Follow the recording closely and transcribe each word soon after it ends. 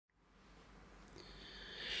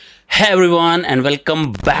Hey everyone, and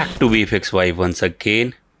welcome back to VFXY once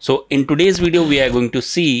again. So in today's video we are going to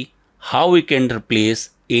see how we can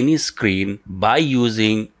replace any screen by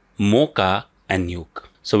using Mocha and Nuke.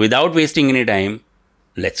 So without wasting any time,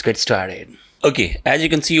 let's get started. Okay, as you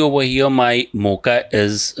can see over here, my Mocha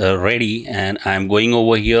is ready, and I'm going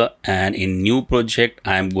over here, and in new project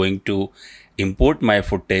I'm going to import my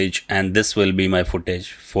footage, and this will be my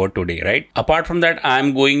footage for today, right? Apart from that,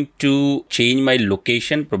 I'm going to change my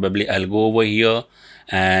location. Probably I'll go over here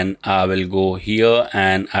and I will go here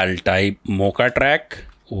and I'll type Mocha track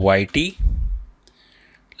YT.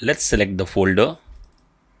 Let's select the folder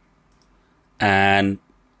and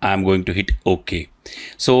I'm going to hit OK.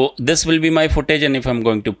 So this will be my footage, and if I'm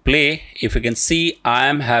going to play, if you can see, I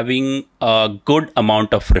am having a good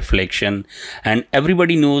amount of reflection, and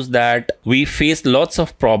everybody knows that we face lots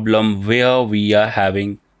of problem where we are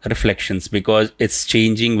having reflections because it's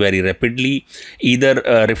changing very rapidly, either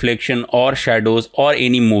reflection or shadows or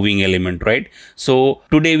any moving element, right? So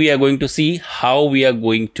today we are going to see how we are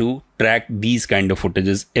going to track these kind of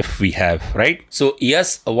footages if we have, right? So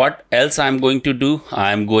yes, what else I'm going to do,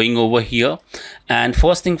 I'm going over here, and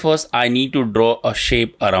first thing first, I need to draw a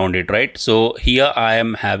shape around it, right? So here I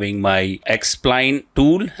am having my X-spline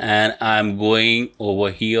tool, and I'm going over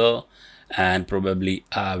here and probably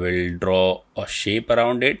I will draw a shape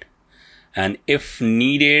around it, and if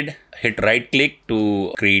needed, hit right click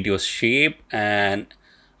to create your shape, and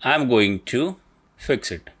I'm going to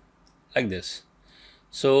fix it like this.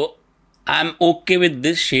 So I'm okay with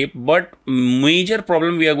this shape, but major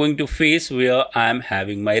problem we are going to face where I'm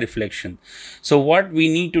having my reflection. So what we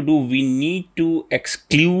need to do, we need to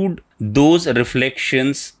exclude those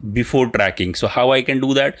reflections before tracking. So how I can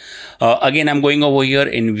do that? Again, I'm going over here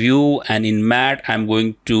in view, and in matte, I'm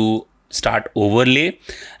going to start overlay.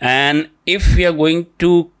 And if we are going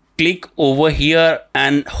to click over here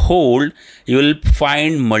and hold, you will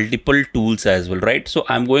find multiple tools as well, right? So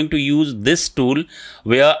I'm going to use this tool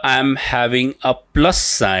where I'm having a plus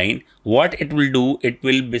sign. What it will do, it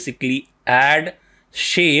will basically add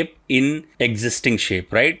shape in existing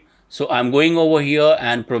shape, right? So I'm going over here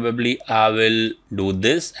and probably I will do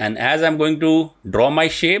this, and as I'm going to draw my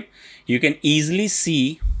shape, you can easily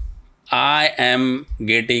see I am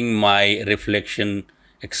getting my reflection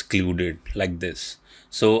excluded like this.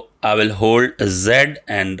 So I will hold Z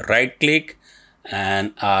and right click,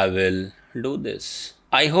 and I will do this.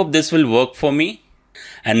 I hope this will work for me.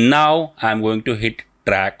 And now I'm going to hit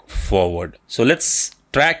track forward. So let's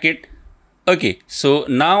track it. Okay, so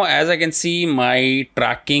now as I can see, my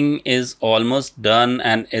tracking is almost done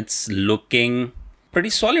and it's looking pretty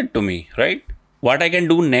solid to me, right? What I can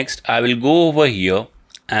do next, I will go over here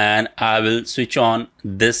and I will switch on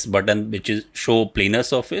this button, which is show planar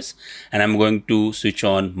surface, and I'm going to switch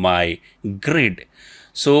on my grid.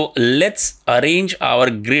 So let's arrange our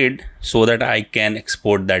grid so that I can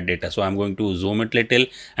export that data. So I'm going to zoom it little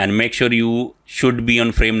and make sure you should be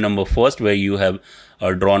on frame number first where you have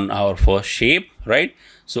drawn our first shape, right?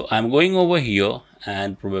 So I'm going over here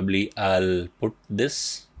and probably I'll put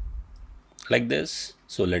this like this.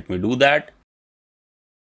 So let me do that.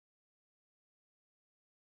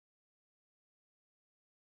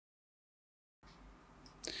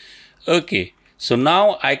 Okay, so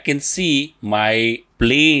now I can see my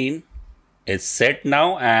plane is set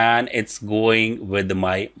now and it's going with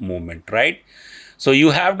my movement, right? So you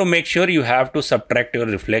have to make sure you have to subtract your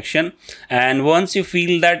reflection, and once you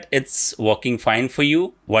feel that it's working fine for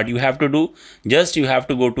you, what you have to do, just you have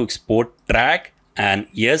to go to export track. And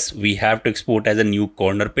yes, we have to export as a new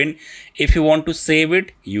corner pin. If you want to save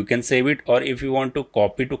it, you can save it, or if you want to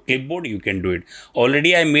copy to clipboard, you can do it.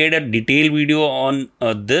 Already I made a detailed video on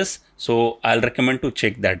this, so I'll recommend to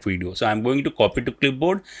check that video. So I'm going to copy to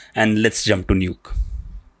clipboard and let's jump to Nuke.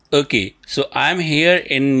 Okay, so I'm here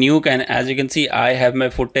in Nuke, and as you can see, I have my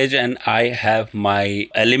footage and I have my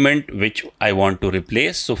element which I want to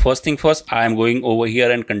replace. So first thing first, I'm going over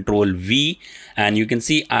here and Control V, and you can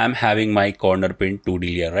see I'm having my corner pin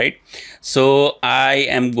 2D layer, right? So I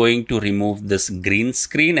am going to remove this green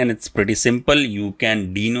screen, and it's pretty simple. You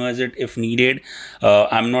can denoise it if needed.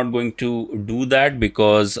 I'm not going to do that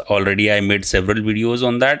because already I made several videos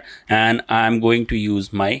on that, and I'm going to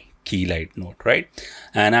use my key light node, right?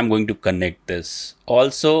 And I'm going to connect this.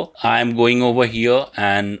 Also, I'm going over here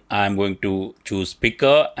and I'm going to choose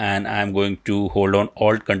picker, and I'm going to hold on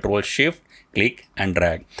Alt Control Shift, click and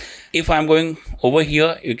drag. If I'm going over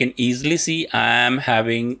here, you can easily see I'm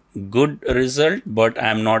having good result, but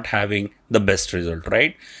I'm not having the best result,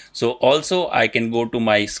 right? So also I can go to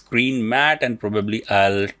my screen matte and probably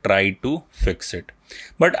I'll try to fix it,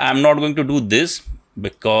 but I'm not going to do this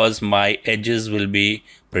because my edges will be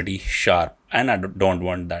pretty sharp and I don't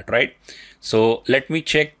want that, right? So let me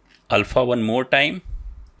check alpha one more time,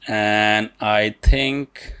 and I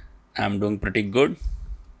think I'm doing pretty good.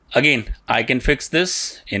 Again, I can fix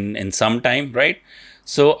this in some time, right?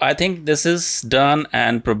 So I think this is done,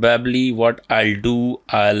 and probably what I'll do,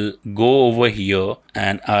 I'll go over here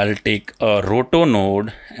and I'll take a roto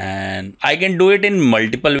node, and I can do it in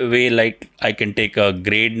multiple way. Like I can take a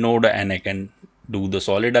grade node and I can do the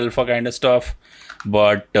solid alpha kind of stuff,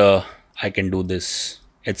 but I can do this.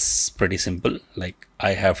 It's pretty simple. Like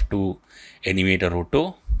I have to animate a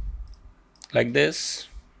roto like this.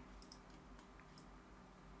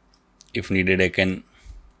 If needed, I can.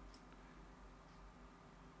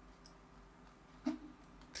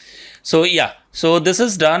 So yeah, so this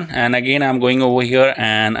is done, and again I'm going over here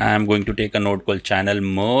and I'm going to take a node called channel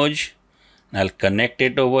merge. I'll connect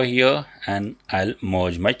it over here and I'll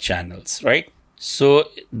merge my channels, right? So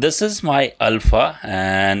this is my alpha,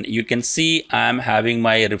 and you can see I'm having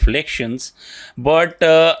my reflections, but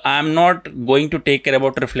I'm not going to take care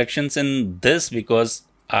about reflections in this because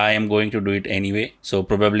I am going to do it anyway. So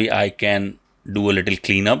probably I can do a little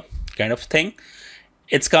cleanup kind of thing.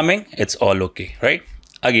 It's coming, it's all okay, right?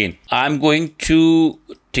 Again, I'm going to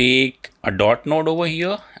take a dot node over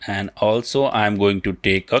here, and also I'm going to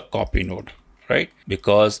take a copy node, right?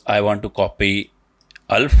 Because I want to copy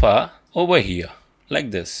alpha over here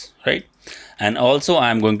like this, right? And also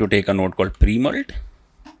I'm going to take a node called pre-mult.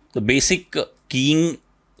 The basic keying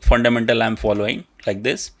fundamental I'm following like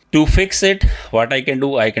this. To fix it, what I can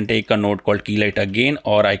do, I can take a node called keylight again,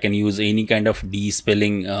 or I can use any kind of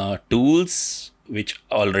despelling tools, which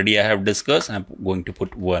already I have discussed. I'm going to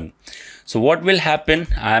put 1. So what will happen,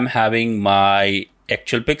 I'm having my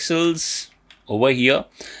actual pixels over here.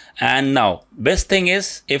 And now best thing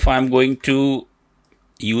is, if I'm going to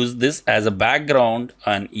use this as a background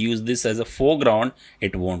and use this as a foreground,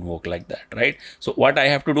 it won't work like that, right? So what I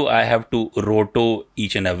have to do, I have to roto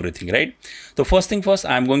each and everything, right? So first thing first,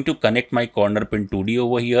 I'm going to connect my corner pin 2D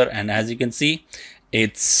over here, and as you can see,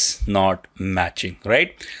 it's not matching,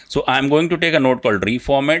 right? So I'm going to take a node called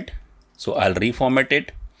reformat. So I'll reformat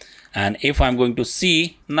it, and if I'm going to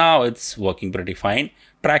see, now it's working pretty fine.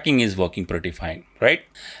 Tracking is working pretty fine, right?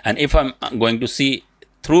 And if I'm going to see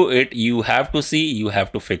through it, you have to see, you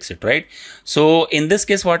have to fix it, right? So in this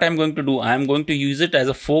case, what I'm going to do, I'm going to use it as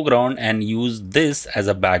a foreground and use this as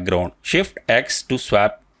a background. Shift X to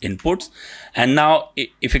swap inputs, and now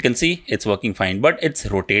if you can see, it's working fine, but it's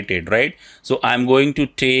rotated, right? So I'm going to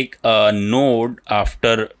take a node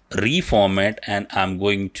after reformat and I'm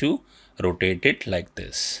going to rotate it like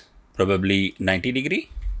this, probably 90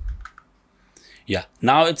 degree. Yeah,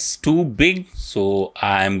 now it's too big, so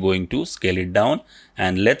I'm going to scale it down,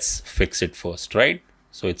 and let's fix it first, right?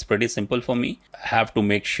 So it's pretty simple for me. I have to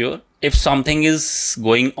make sure if something is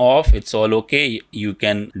going off, it's all okay. You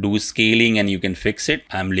can do scaling and you can fix it.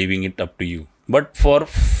 I'm leaving it up to you. But for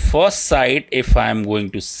first sight, if I'm going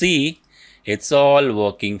to see, it's all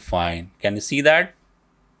working fine. Can you see that?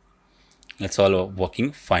 It's all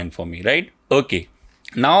working fine for me, right? Okay.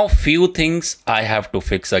 Now few things I have to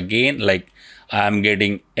fix again, like I'm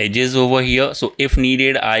getting edges over here. So if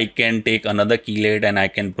needed, I can take another keylight and I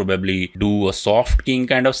can probably do a soft keying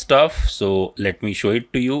kind of stuff. So let me show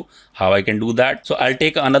it to you how I can do that. So I'll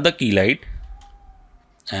take another keylight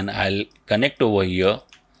and I'll connect over here,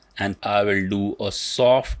 and I will do a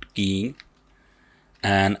soft keying,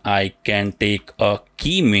 and I can take a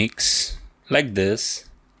key mix like this,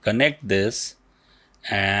 connect this,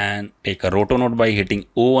 and take a roto node by hitting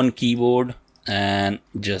O on keyboard and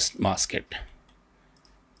just mask it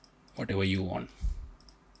whatever you want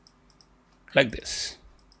like this,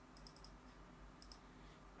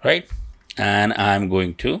 right? And I'm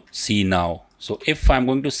going to see now. So if I'm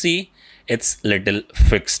going to see, it's little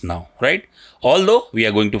fixed now, right? Although we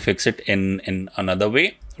are going to fix it in another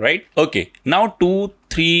way, right? Okay, now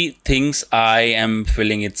 2-3 things I am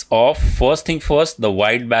feeling it's off. First thing first, the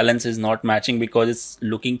white balance is not matching because it's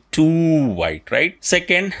looking too white, right?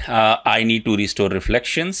 Second, I need to restore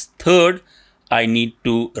reflections. Third, I need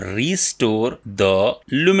to restore the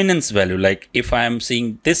luminance value. Like if I am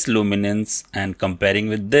seeing this luminance and comparing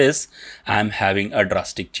with this, I'm having a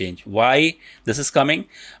drastic change. Why this is coming?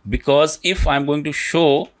 Because if I'm going to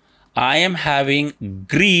show, I am having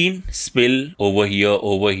green spill over here,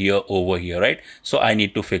 over here, over here, right? So I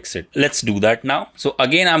need to fix it. Let's do that now. So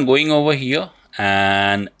again, I'm going over here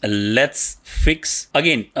and let's fix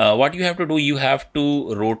again. What you have to do, you have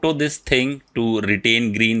to roto this thing to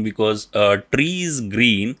retain green, because tree is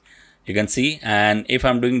green you can see, and if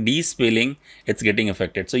I'm doing despaling, it's getting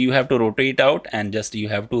affected. So you have to rotate out and just you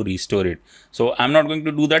have to restore it. So I'm not going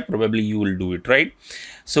to do that, probably you will do it, right?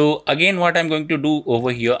 So again, what I'm going to do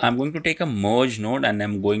over here, I'm going to take a merge node and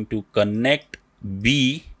I'm going to connect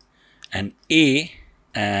B and A,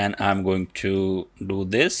 and I'm going to do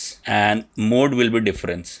this, and mode will be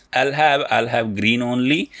difference. I'll have green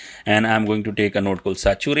only, and I'm going to take a node called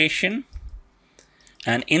saturation,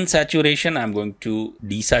 and in saturation I'm going to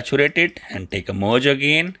desaturate it and take a merge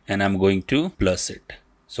again, and I'm going to plus it.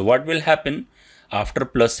 So what will happen after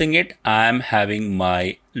plussing it, I'm having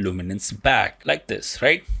my luminance back like this,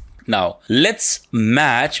 right? Now let's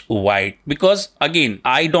match white, because again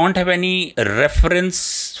I don't have any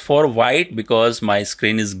reference for white because my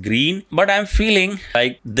screen is green, but I'm feeling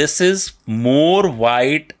like this is more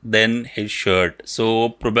white than his shirt. So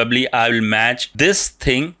probably I will match this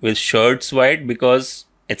thing with shirt's white because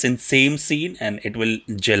it's in same scene and it will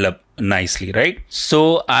gel up nicely, right?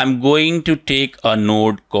 So I'm going to take a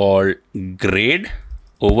node called grade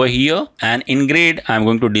over here, and in grade I'm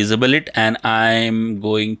going to disable it and I'm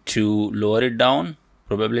going to lower it down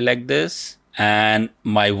probably like this, and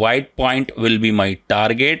my white point will be my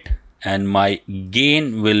target and my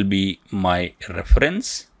gain will be my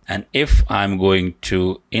reference. And if I'm going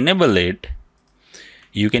to enable it,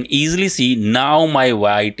 you can easily see now my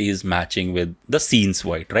white is matching with the scene's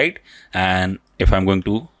white, right? And if I'm going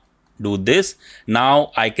to do this,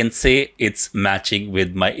 now I can say it's matching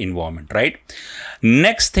with my environment, right?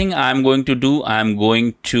 Next thing I'm going to do, I'm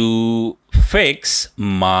going to fix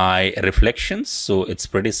my reflections. So it's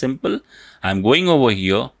pretty simple. I'm going over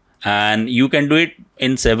here, and you can do it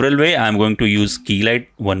in several ways. I'm going to use key light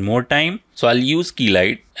one more time. So I'll use key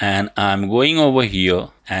light, and I'm going over here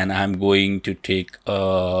and I'm going to take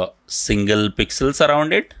a single pixels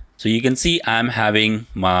around it. So you can see I'm having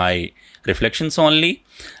my reflections only,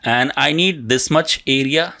 and I need this much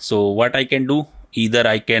area. So what I can do, either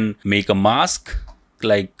I can make a mask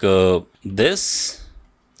like this,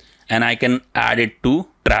 and I can add it to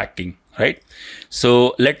tracking, right?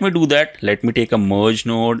 So let me do that. Let me take a merge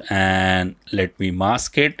node and let me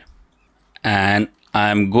mask it, and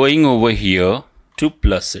I'm going over here to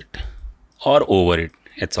plus it or over it.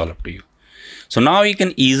 It's all up to you. So now you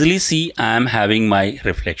can easily see I'm having my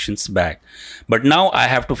reflections back, but now I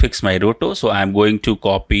have to fix my roto. So I'm going to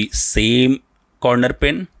copy same corner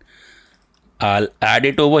pin. I'll add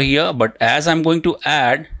it over here, but as I'm going to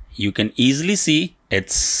add, you can easily see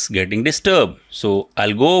it's getting disturbed. So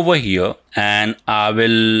I'll go over here and I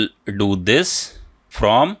will do this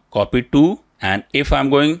from copy to, and if I'm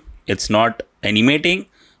going, it's not animating.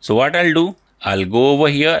 So what I'll do, I'll go over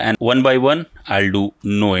here and one by one, I'll do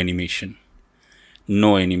no animation,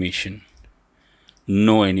 no animation,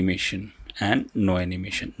 no animation, and no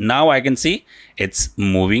animation. Now I can see it's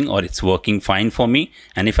moving or it's working fine for me.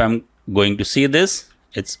 And if I'm going to see this,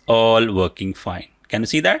 it's all working fine. Can you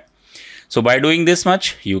see that? So by doing this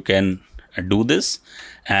much, you can do this.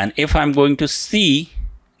 And if I'm going to see,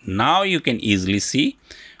 now you can easily see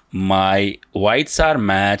my whites are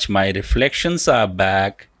matched, my reflections are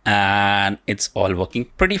back, and it's all working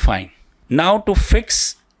pretty fine. Now to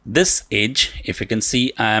fix this edge, if you can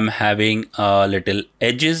see, I'm having a little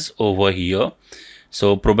edges over here.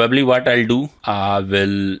 So probably what I'll do, I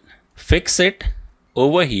will fix it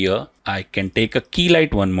over here. I can take a key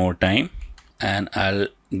light one more time, and I'll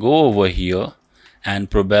go over here and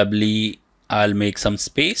probably I'll make some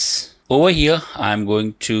space over here. I'm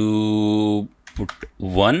going to put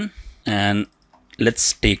 1, and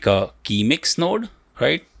let's take a key mix node,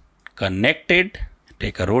 right? Connect it,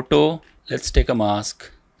 take a roto, let's take a mask,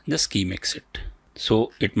 just key mix it.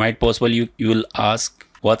 So it might possible you will ask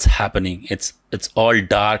what's happening. It's all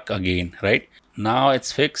dark again, right? Now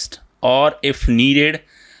it's fixed, or if needed,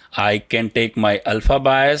 I can take my alpha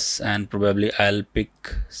bias and probably I'll pick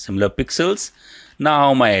similar pixels.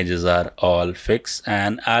 Now my edges are all fixed,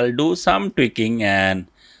 and I'll do some tweaking, and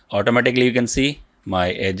automatically you can see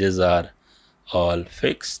my edges are all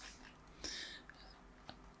fixed.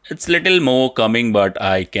 It's little more coming, but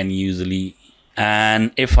I can usually,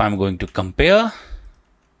 and if I'm going to compare,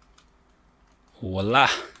 voila,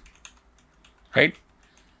 right?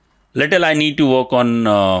 Little I need to work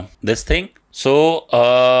on this thing.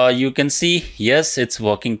 So you can see, yes, it's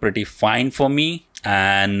working pretty fine for me.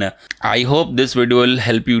 And I hope this video will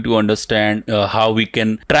help you to understand how we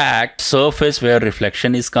can track surface where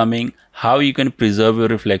reflection is coming, how you can preserve your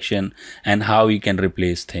reflection, and how you can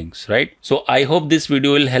replace things, right? So I hope this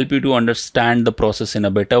video will help you to understand the process in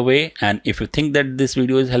a better way. And if you think that this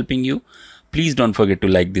video is helping you, please don't forget to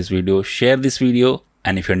like this video, share this video,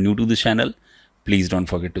 and if you're new to the channel, please don't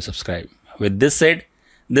forget to subscribe. With this said,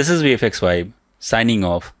 This is VFX Vibe signing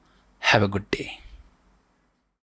off. Have a good day.